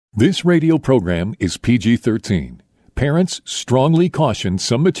This radio program is PG-13. Parents strongly caution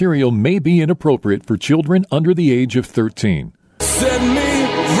some material may be inappropriate for children under the age of 13. Set me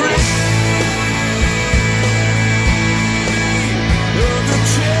free of the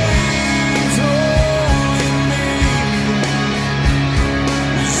chains holding me.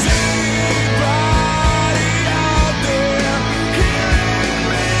 Is anybody out there hearing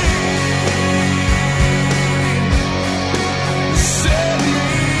me? Set me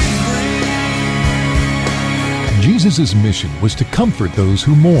free. Jesus' mission was to comfort those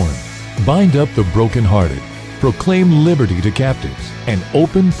who mourn, bind up the brokenhearted, proclaim liberty to captives, and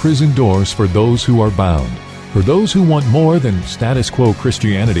open prison doors for those who are bound. For those who want more than status quo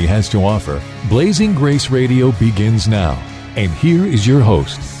Christianity has to offer, Blazing Grace Radio begins now. And here is your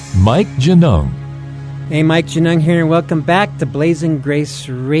host, Mike Janung. Hey, Mike Janung here, and welcome back to Blazing Grace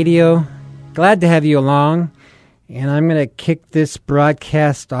Radio. Glad to have you along. And I'm going to kick this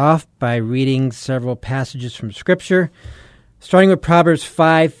broadcast off by reading several passages from Scripture. Starting with Proverbs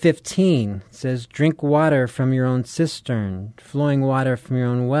 5:15, it says, "Drink water from your own cistern, flowing water from your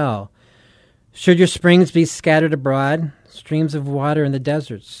own well. Should your springs be scattered abroad, streams of water in the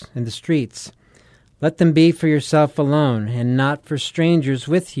deserts, in the streets, let them be for yourself alone, and not for strangers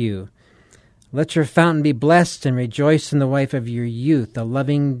with you. Let your fountain be blessed, and rejoice in the wife of your youth, a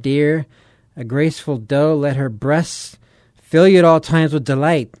loving deer, a graceful doe. Let her breasts fill you at all times with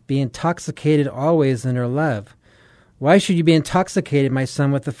delight. Be intoxicated always in her love. Why should you be intoxicated, my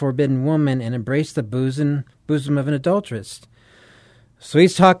son, with the forbidden woman, and embrace the bosom of an adulteress?" So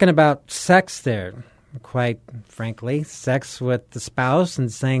he's talking about sex there, quite frankly, sex with the spouse,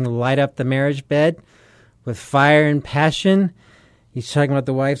 and saying light up the marriage bed with fire and passion. He's talking about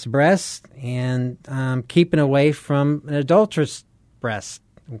the wife's breast and keeping away from an adulteress' breast,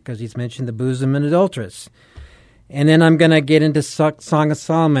 because he's mentioned the bosom and adulteress. And then I'm going to get into Song of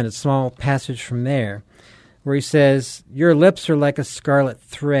Solomon, a small passage from there, where he says, "Your lips are like a scarlet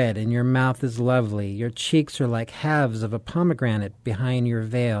thread, and your mouth is lovely. Your cheeks are like halves of a pomegranate behind your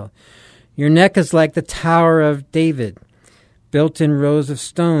veil. Your neck is like the Tower of David, built in rows of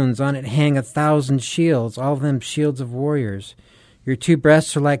stones. On it hang 1,000 shields, all of them shields of warriors. Your two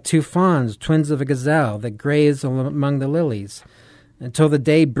breasts are like two fawns, twins of a gazelle, that graze among the lilies. Until the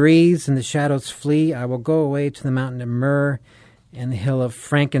day breathes and the shadows flee, I will go away to the mountain of myrrh and the hill of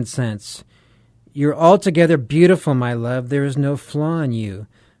frankincense. You're altogether beautiful, my love. There is no flaw in you.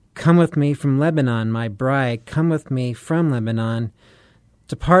 Come with me from Lebanon, my bride. Come with me from Lebanon.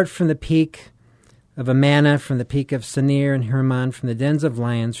 Depart from the peak of Amana, from the peak of Senir and Hermon, from the dens of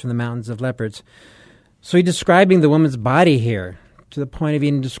lions, from the mountains of leopards." So he's describing the woman's body here, to the point of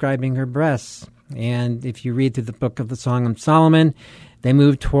even describing her breasts. And if you read through the book of the Song of Solomon, they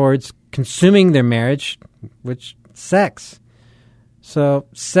move towards consuming their marriage, which sex. So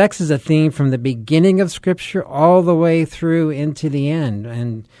sex is a theme from the beginning of Scripture all the way through into the end.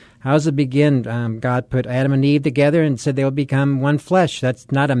 And how does it begin? God put Adam and Eve together and said they will become one flesh.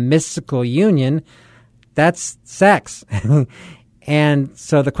 That's not a mystical union. That's sex. And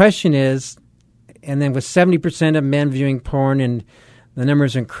so the question is, and then with 70% of men viewing porn and the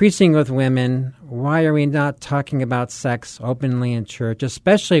numbers increasing with women, why are we not talking about sex openly in church,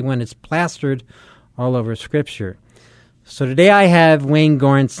 especially when it's plastered all over Scripture? So today I have Wayne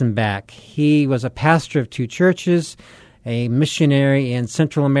Goransen back. He was a pastor of 2 churches, a missionary in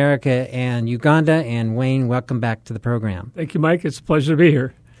Central America and Uganda. And Wayne, welcome back to the program. Thank you, Mike. It's a pleasure to be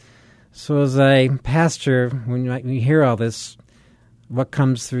here. So as a pastor, when you hear all this, what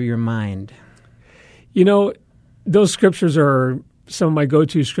comes through your mind? You know, those scriptures are some of my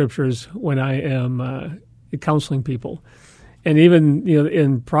go-to scriptures when I am counseling people. And even,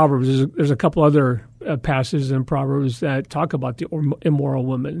 in Proverbs, there's a couple other passages in Proverbs that talk about the immoral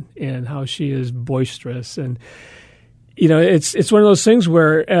woman and how she is boisterous. And, it's one of those things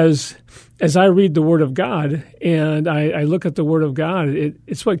where as I read the Word of God and I look at the Word of God,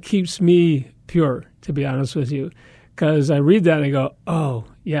 it's what keeps me pure, to be honest with you. Because I read that and I go, oh,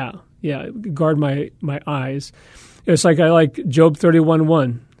 yeah, guard my eyes. It's like I like Job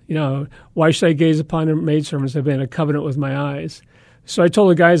 31:1. Why should I gaze upon her maidservants? I've been in a covenant with my eyes. So I told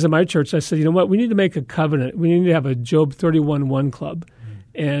the guys in my church, I said, you know what? We need to make a covenant. We need to have a Job 31:1 club.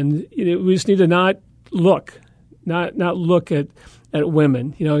 And we just need to not look at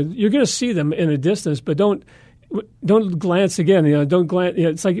women. You're going to see them in a distance, but don't glance again. Don't glance.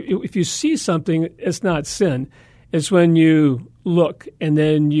 It's like if you see something, it's not sin. It's when you look and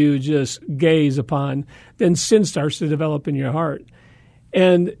then you just gaze upon, then sin starts to develop in your heart.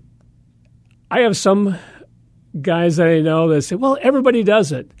 And I have some guys that I know that say, well, everybody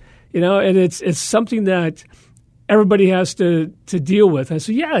does it, and it's something that everybody has to deal with. I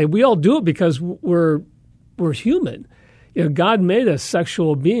said, yeah, we all do it because we're human. God made us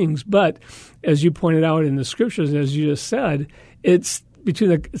sexual beings, but as you pointed out in the scriptures, as you just said, it's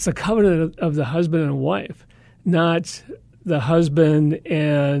a covenant of the husband and wife, not the husband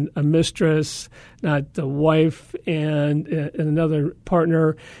and a mistress, not the wife and another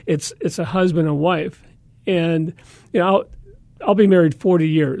partner. It's a husband and wife, and I'll be married 40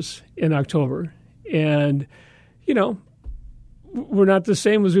 years in October, and we're not the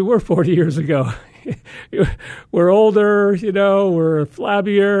same as we were 40 years ago. We're older, we're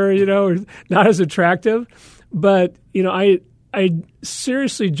flabbier, we're not as attractive. But, I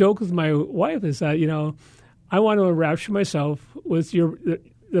seriously joke with my wife is that, I want to enrapture myself with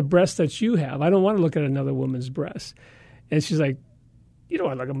the breast that you have. I don't want to look at another woman's breast. And she's like, you don't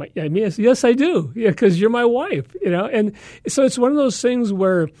want to look at me. Yes, I do. Yeah, because you're my wife, And so it's one of those things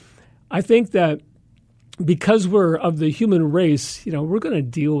where I think that because we're of the human race, we're going to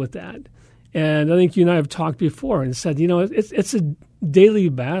deal with that. And I think you and I have talked before and said, it's a daily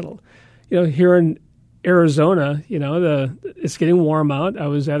battle. Here in Arizona, it's getting warm out. I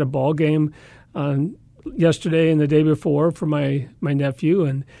was at a ball game yesterday and the day before for my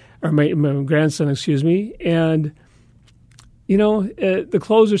nephew or my grandson, excuse me. And, the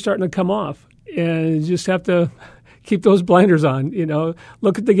clothes are starting to come off. And you just have to keep those blinders on,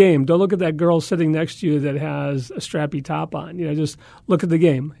 Look at the game. Don't look at that girl sitting next to you that has a strappy top on. Just look at the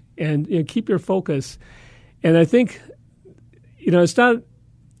game. And keep your focus. And I think, it's not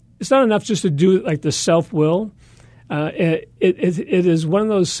enough just to do like the self-will. It is one of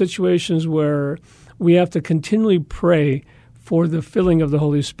those situations where we have to continually pray for the filling of the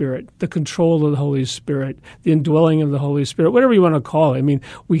Holy Spirit, the control of the Holy Spirit, the indwelling of the Holy Spirit, whatever you want to call it. I mean,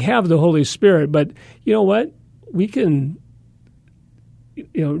 we have the Holy Spirit, but you know what? We can,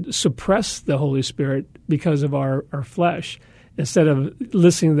 suppress the Holy Spirit because of our flesh. Instead of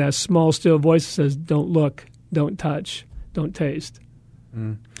listening to that small, still voice that says, don't look, don't touch, don't taste.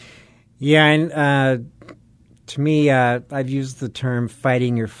 Mm. Yeah, and to me, I've used the term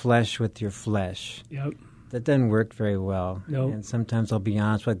fighting your flesh with your flesh. Yep. That doesn't work very well. Nope. And sometimes I'll be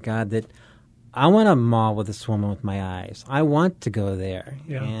honest with God that I want to maul with this woman with my eyes. I want to go there.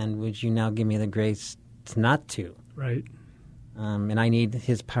 Yeah. And would you now give me the grace not to? Right. And I need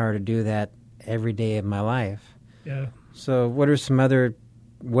His power to do that every day of my life. Yeah. So what are some other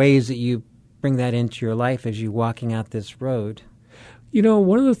ways that you bring that into your life as you're walking out this road?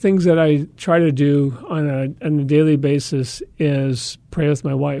 One of the things that I try to do on a daily basis is pray with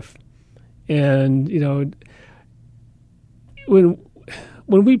my wife. And, when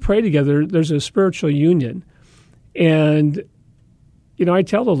we pray together, there's a spiritual union. And, I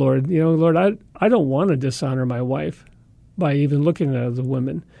tell the Lord, Lord, I don't want to dishonor my wife by even looking at other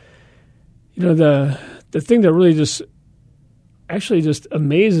women. The thing that really just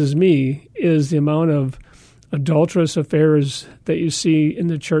amazes me is the amount of adulterous affairs that you see in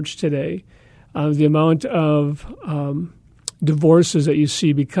the church today, the amount of divorces that you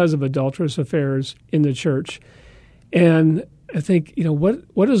see because of adulterous affairs in the church. And I think,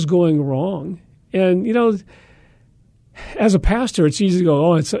 what is going wrong? And, as a pastor, it's easy to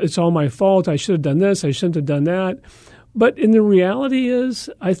go, it's all my fault. I should have done this. I shouldn't have done that. But in the reality is,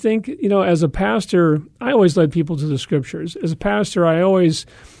 I think, as a pastor, I always led people to the scriptures. As a pastor, I always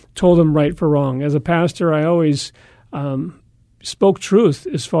told them right for wrong. As a pastor, I always spoke truth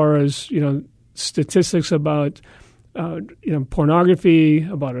as far as, statistics about, pornography,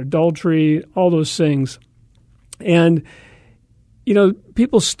 about adultery, all those things. And,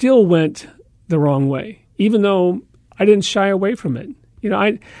 people still went the wrong way, even though I didn't shy away from it.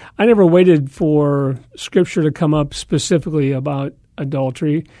 I never waited for Scripture to come up specifically about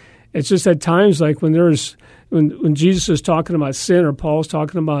adultery. It's just at times like when Jesus is talking about sin or Paul's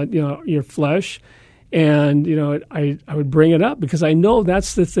talking about your flesh, and I would bring it up because I know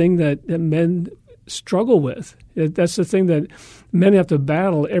that's the thing that men struggle with. That's the thing that men have to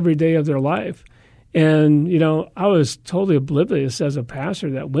battle every day of their life. And, I was totally oblivious as a pastor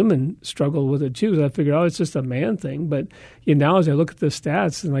that women struggle with it too. I figured, it's just a man thing. But now as I look at the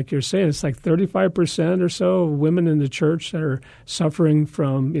stats, and like you're saying, it's like 35% or so of women in the church that are suffering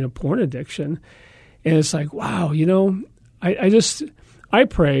from, porn addiction. And it's like, wow, I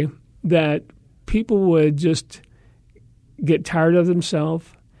pray that people would just get tired of themselves,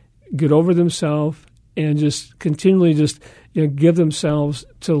 get over themselves, and just continually just give themselves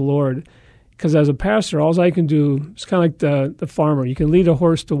to the Lord. Because as a pastor, all I can do is kind of like the farmer. You can lead a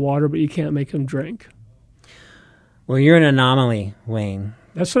horse to water, but you can't make him drink. Well, you're an anomaly, Wayne,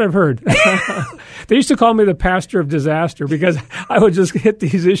 That's what I've heard. They used to call me the pastor of disaster because I would just hit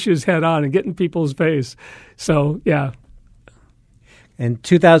these issues head on and get in people's face. So, yeah. In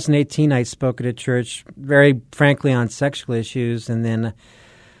 2018, I spoke at a church, very frankly, on sexual issues, and then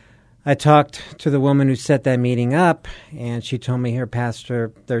I talked to the woman who set that meeting up, and she told me her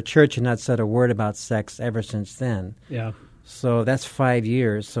pastor, their church had not said a word about sex ever since then. Yeah. So that's 5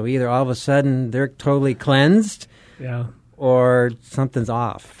 years. So either all of a sudden they're totally cleansed, Yeah. or something's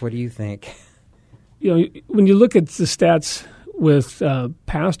off. What do you think? You know, when you look at the stats with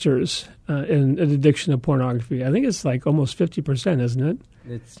pastors and an addiction to pornography, I think it's like almost 50%, isn't it?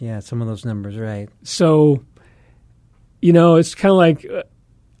 It's some of those numbers, right? So, you know, it's kind of like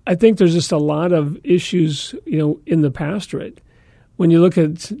I think there's just a lot of issues, you know, in the pastorate. When you look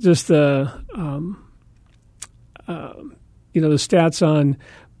at just the, the stats on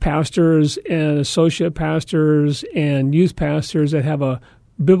pastors and associate pastors and youth pastors that have a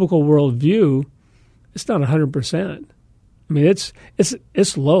biblical worldview, it's not 100%. I mean,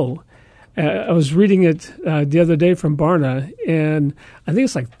 it's low. I was reading it the other day from Barna, and I think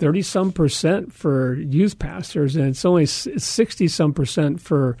it's like 30-some% for youth pastors, and it's only 60-some%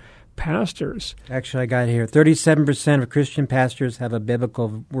 for pastors. Actually, I got here. 37% of Christian pastors have a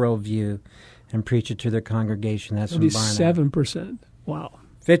biblical worldview and preach it to their congregation. That's from Barna. 37%. Wow.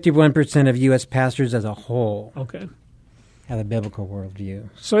 51% of U.S. pastors as a whole Okay. have a biblical worldview.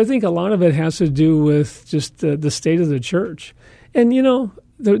 So I think a lot of it has to do with just the state of the church. And, you know,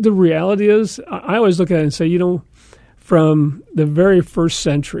 the reality is, I always look at it and say, you know, from the very first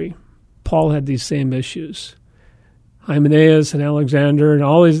century, Paul had these same issues. Hymenaeus and Alexander and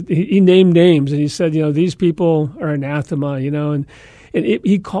all he named names, and he said, you know, these people are anathema, you know, and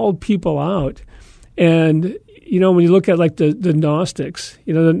he called people out. And, you know, when you look at like the Gnostics,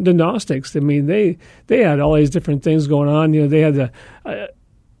 you know, the Gnostics, I mean, they had all these different things going on. You know, they had a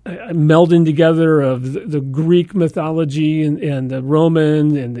melding together of the Greek mythology and the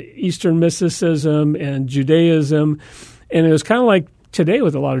Roman and the Eastern mysticism and Judaism. And it was kind of like today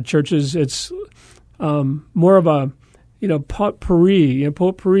with a lot of churches, it's more of a, you know, potpourri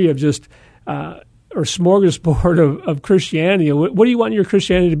of just, or smorgasbord of Christianity. What do you want your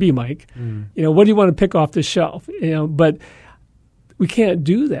Christianity to be, Mike? You know, what do you want to pick off the shelf? You know, but we can't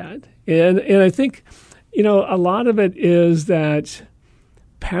do that. And I think, you know, a lot of it is that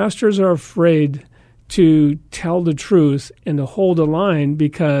pastors are afraid to tell the truth and to hold a line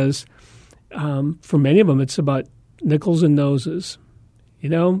because for many of them it's about nickels and noses. You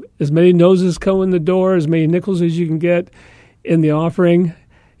know, as many noses come in the door, as many nickels as you can get in the offering.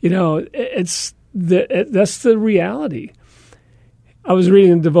 You know, that's the reality. I was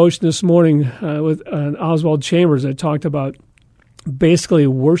reading a devotion this morning with Oswald Chambers that talked about basically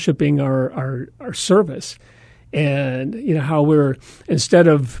worshiping our service. And, you know, how we're, instead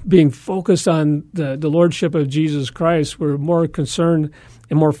of being focused on the lordship of Jesus Christ, we're more concerned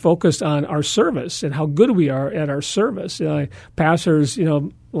and more focused on our service and how good we are at our service. You know, pastors, you know,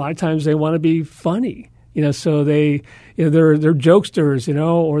 a lot of times they want to be funny, you know, so they, you know, they're jokesters, you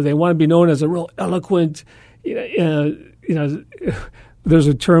know, or they want to be known as a real eloquent, you know, there's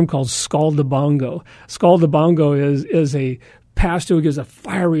a term called scaldabongo. Scaldabongo is a pastor who gives a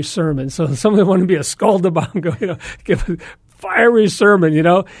fiery sermon. So some of them want to be a scaldabongo, you know, give a fiery sermon, you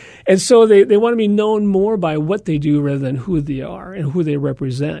know. And so they want to be known more by what they do rather than who they are and who they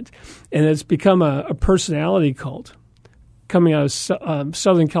represent. And it's become a personality cult. Coming out of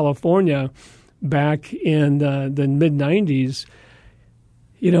Southern California back in the mid-'90s,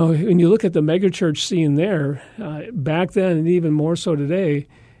 you know, when you look at the megachurch scene there, back then and even more so today,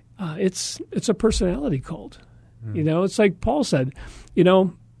 it's a personality cult. You know, it's like Paul said, you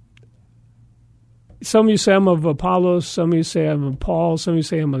know, some of you say I'm of Apollos, some of you say I'm of Paul, some of you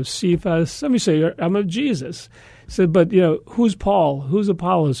say I'm of Cephas, some of you say I'm of Jesus. He said, but, you know, who's Paul? Who's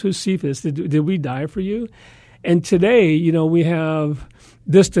Apollos? Who's Cephas? Did we die for you? And today, you know, we have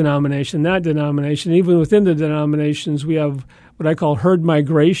this denomination, that denomination. Even within the denominations, we have what I call herd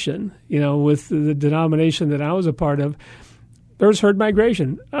migration, you know, with the denomination that I was a part of. There's herd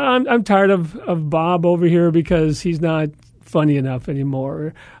migration. I'm tired of Bob over here because he's not funny enough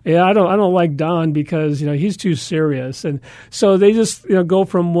anymore. Yeah, I don't like Don because, you know, he's too serious. And so they just, you know, go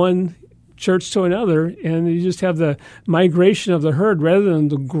from one church to another, and you just have the migration of the herd rather than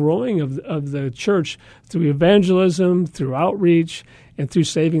the growing of the church through evangelism, through outreach, and through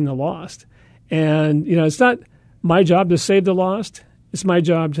saving the lost. And, you know, it's not my job to save the lost. It's my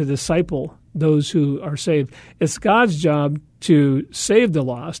job to disciple those who are saved. It's God's job to save the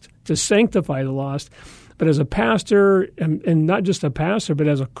lost, to sanctify the lost. But as a pastor, and not just a pastor, but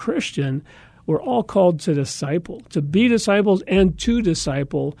as a Christian, We're all called to disciple, to be disciples and to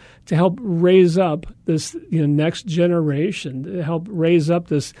disciple, to help raise up this next generation, to help raise up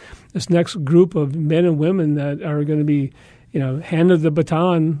this next group of men and women that are going to be handed the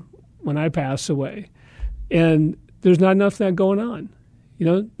baton when I pass away. And there's not enough of that going on.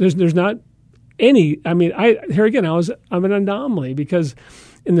 There's not any. I mean, I'm an anomaly, because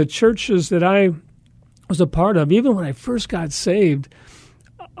in the churches that I was a part of, even when I first got saved,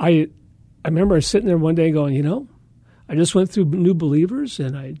 I remember sitting there one day going, I just went through New Believers,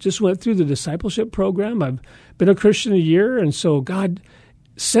 and I just went through the discipleship program. I've been a Christian a year, and so God,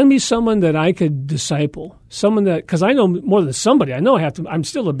 send me someone that I could disciple, someone that, because I know more than somebody. I know I'm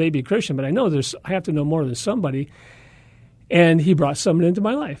still a baby Christian, but I know I have to know more than somebody. And he brought someone into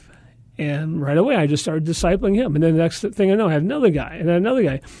my life. And right away, I just started discipling him. And then the next thing I know, I had another guy and another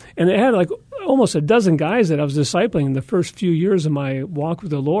guy. And it had like almost a dozen guys that I was discipling in the first few years of my walk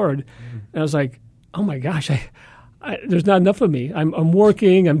with the Lord. Mm-hmm. And I was like, oh my gosh, there's not enough of me. I'm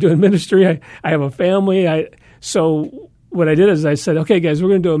working, I'm doing ministry, I have a family. So what I did is I said, okay, guys, we're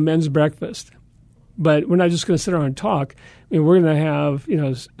going to do a men's breakfast. But we're not just going to sit around and talk. I mean, we're going to have,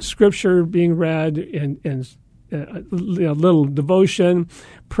 scripture being read and little devotion,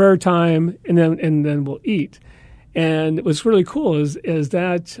 prayer time, and then we'll eat. And what's really cool is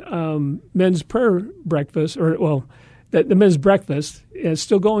that men's prayer breakfast, that the men's breakfast is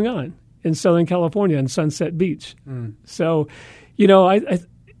still going on in Southern California in Sunset Beach. Mm. So,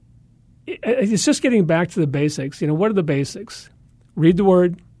 it's just getting back to the basics. What are the basics? Read the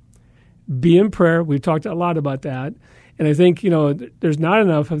Word, be in prayer. We've talked a lot about that. And I think, there's not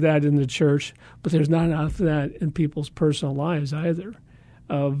enough of that in the church, but there's not enough of that in people's personal lives either,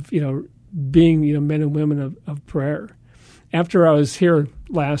 of, being, men and women of prayer. After I was here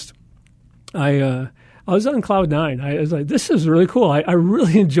last, I was on cloud nine. I was like, this is really cool. I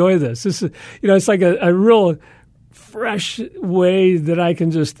really enjoy this. This is, it's like a real fresh way that I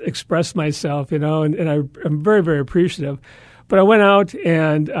can just express myself, and I'm very, very appreciative. But I went out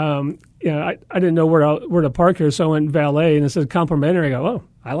and, I didn't know where to park here, so I went valet, and it said complimentary. I go, oh,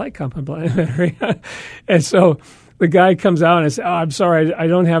 I like complimentary. And so the guy comes out and I said, oh, I'm sorry, I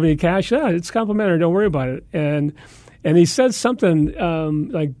don't have any cash. Yeah, it's complimentary, don't worry about it. And he said something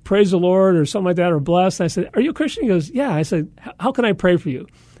like, praise the Lord, or something like that, or bless. And I said, are you a Christian? He goes, yeah. I said, how can I pray for you?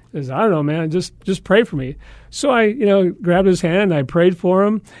 He goes, I don't know, man, just pray for me. So I, grabbed his hand, and I prayed for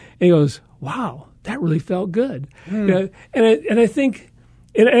him, and he goes, wow, that really felt good. Mm. And I think,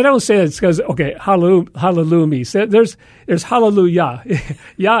 and I don't say it's because, okay, hallelujah me. So there's hallelujah.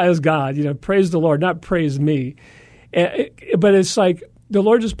 Yah is God, praise the Lord, not praise me. But it's like the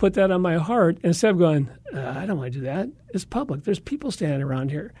Lord just put that on my heart, and instead of going, I don't want to do that. It's public. There's people standing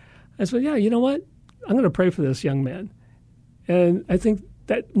around here. I said, yeah, you know what? I'm going to pray for this young man. And I think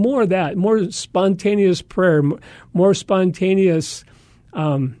that more spontaneous prayer, more spontaneous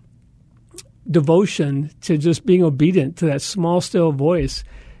devotion to just being obedient to that small, still voice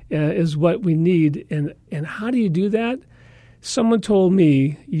is what we need. And how do you do that? Someone told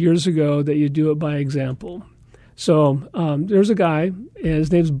me years ago that you do it by example. So there's a guy,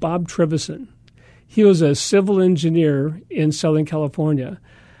 his name's Bob Trivison. He was a civil engineer in Southern California.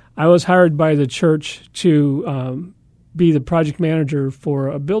 I was hired by the church to be the project manager for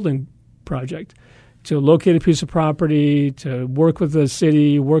a building project, to locate a piece of property, to work with the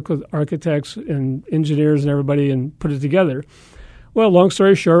city, work with architects and engineers and everybody, and put it together. Well, long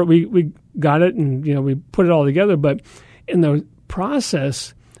story short, we got it, and we put it all together. But in the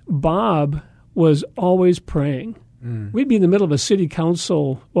process, Bob was always praying. Mm. We'd be in the middle of a city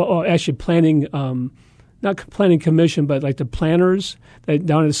council, actually planning, not planning commission, but like the planners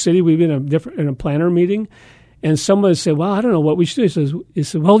down in the city. We'd be in a planner meeting. And someone would say, well, I don't know what we should do. He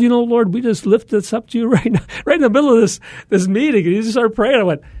said, well, Lord, we just lift this up to you right now, right in the middle of this meeting. And he just started praying. I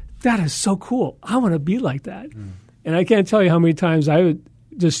went, that is so cool. I want to be like that. Mm. And I can't tell you how many times I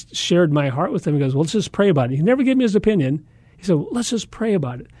just shared my heart with him. He goes, well, let's just pray about it. He never gave me his opinion. He said, well, let's just pray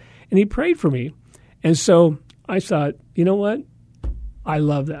about it. And he prayed for me. And so I thought, you know what? I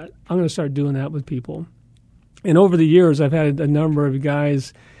love that. I'm going to start doing that with people. And over the years, I've had a number of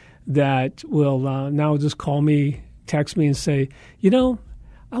guys that will now just call me, text me, and say,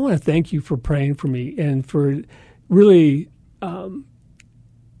 I want to thank you for praying for me and for really, being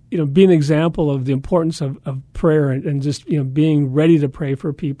an example of the importance of prayer and just, being ready to pray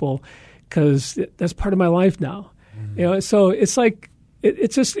for people, because that's part of my life now. Mm-hmm. So it's like,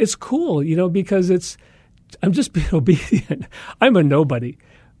 it's cool, because I'm just being obedient. I'm a nobody.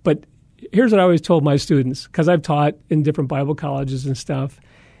 But here's what I always told my students, because I've taught in different Bible colleges and stuff.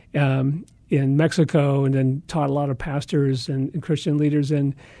 in Mexico and then taught a lot of pastors and Christian leaders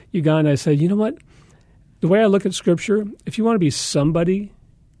in Uganda. I said, you know what? The way I look at Scripture, if you want to be somebody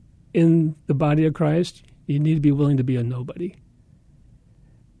in the body of Christ, you need to be willing to be a nobody.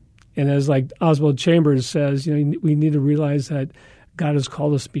 And as like Oswald Chambers says, we need to realize that God has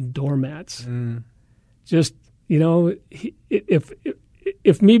called us to be doormats. Just, if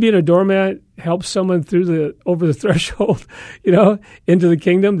me being a doormat helps someone over the threshold, into the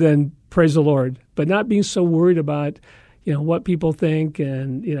kingdom, then praise the Lord. But not being so worried about, what people think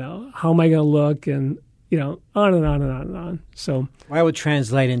and, how am I going to look and, on and on and on and on. So I would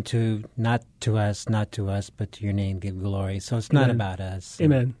translate into not to us, but to your name give glory. So it's not about us.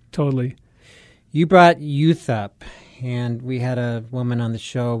 Amen. Totally. You brought youth up, and we had a woman on the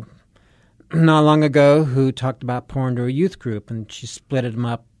show not long ago who talked about pouring to a youth group, and she split them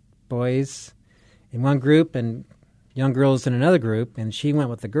up, boys in one group and young girls in another group, and she went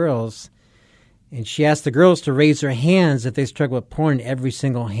with the girls, and she asked the girls to raise their hands if they struggled with porn. Every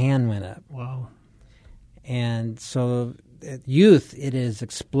single hand went up. Wow. And so at youth, it is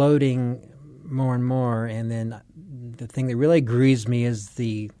exploding more and more, and then the thing that really grieves me is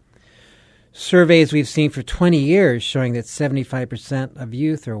the surveys we've seen for 20 years showing that 75% of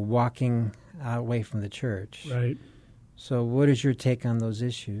youth are walking away from the church. Right. So what is your take on those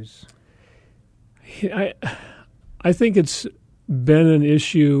issues? I think it's been an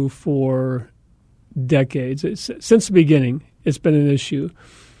issue for decades. Since the beginning, it's been an issue.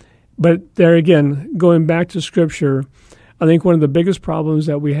 But there again, going back to Scripture, I think one of the biggest problems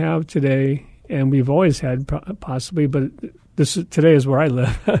that we have today, and we've always had possibly, but today is where I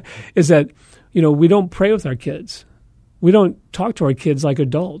live, is that, we don't pray with our kids. We don't talk to our kids like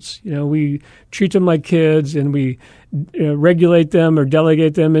adults. We treat them like kids, and we regulate them or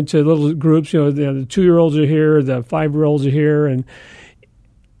delegate them into little groups. The 2-year-olds are here, the 5-year-olds are here,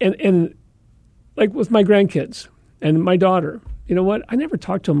 and like with my grandkids and my daughter, you know what? I never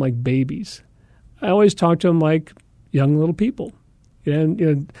talk to them like babies. I always talk to them like young little people,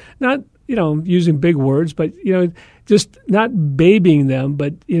 and not using big words, but just not babying them,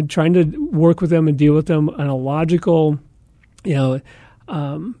 but trying to work with them and deal with them on a logical, with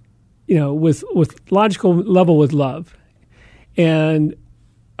logical level with love. And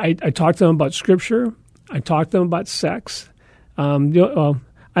I talk to them about Scripture. I talk to them about sex. I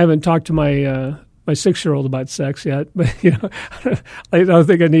haven't talked to my 6-year-old about sex yet, but I don't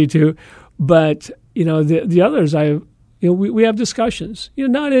think I need to. But the others, we have discussions.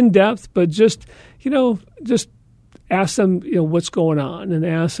 Not in depth, but just ask them what's going on, and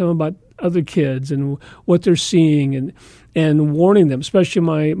ask them about other kids and what they're seeing, and warning them, especially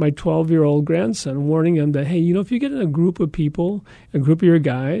my 12-year-old grandson, warning him that, hey, if you get in a group of people, a group of your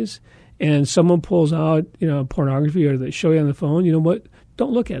guys, and someone pulls out pornography or they show you on the phone, what?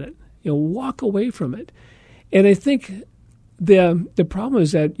 Don't look at it. Walk away from it. And I think the problem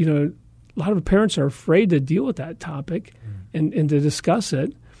is that a lot of parents are afraid to deal with that topic and to discuss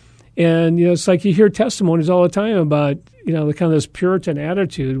it. And it's like you hear testimonies all the time about the kind of this Puritan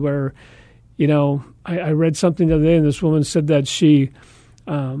attitude where I read something the other day, and this woman said that she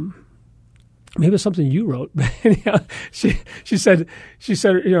maybe it's something you wrote, but she said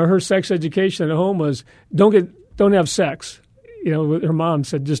her sex education at home was don't have sex. Her mom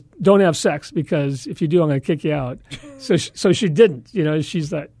said, just don't have sex, because if you do, I'm going to kick you out. So she didn't,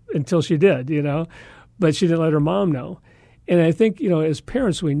 she's like, until she did, but she didn't let her mom know. And I think, as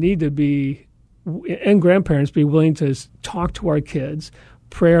parents, we need to be, and grandparents, be willing to talk to our kids,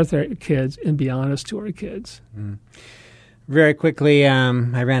 pray with our kids, and be honest to our kids. Very quickly,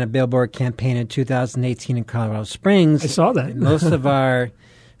 I ran a billboard campaign in 2018 in Colorado Springs. I saw that. Most of our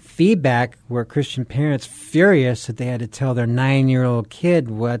feedback were Christian parents furious that they had to tell their 9-year-old kid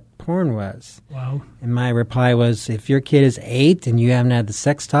what porn was. Wow. And my reply was, if your kid is 8 and you haven't had the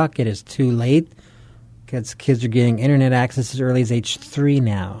sex talk, it is too late, because kids are getting internet access as early as age 3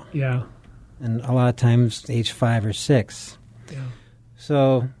 now. Yeah. And a lot of times age 5 or 6. Yeah.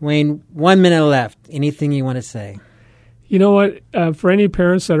 So, Wayne, 1 minute left. Anything you want to say? You know what? For any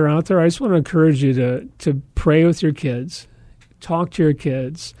parents that are out there, I just want to encourage you to pray with your kids. Talk to your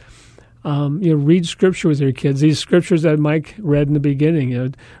kids. Read Scripture with your kids. These Scriptures that Mike read in the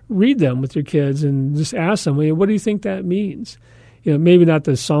beginning, read them with your kids and just ask them, what do you think that means? Maybe not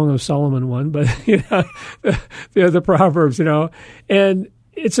the Song of Solomon one, but the Proverbs. And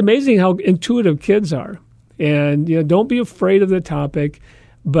it's amazing how intuitive kids are. And don't be afraid of the topic,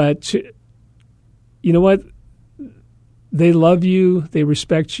 but you know what? They love you. They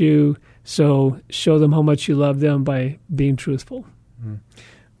respect you. So show them how much you love them by being truthful.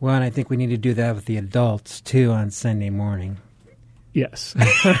 Well, and I think we need to do that with the adults, too, on Sunday morning. Yes.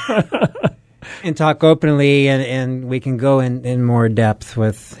 And talk openly, and we can go in more depth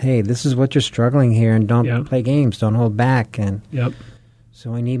with, hey, this is what you're struggling here, and don't play games, don't hold back. And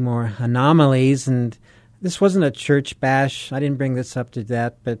so we need more anomalies. And this wasn't a church bash. I didn't bring this up to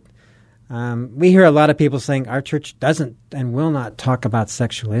that, but we hear a lot of people saying our church doesn't and will not talk about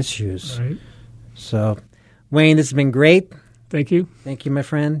sexual issues. Right. So, Wayne, this has been great. Thank you. Thank you, my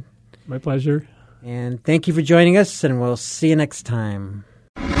friend. My pleasure. And thank you for joining us, and we'll see you next time.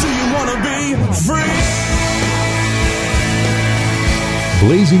 Do you want to be free?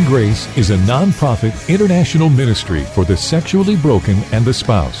 Blazing Grace is a non-profit international ministry for the sexually broken and the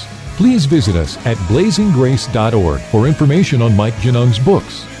spouse. Please visit us at blazinggrace.org for information on Mike Janung's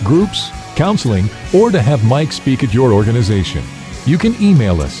books, groups, counseling, or to have Mike speak at your organization. You can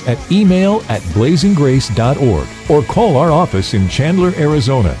email us at email@blazinggrace.org or call our office in Chandler,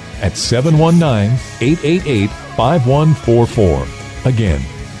 Arizona at 719-888-5144. Again,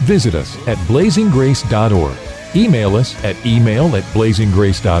 visit us at blazinggrace.org. Email us at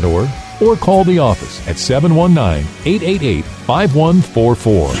email@blazinggrace.org or call the office at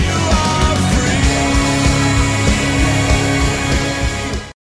 719-888-5144.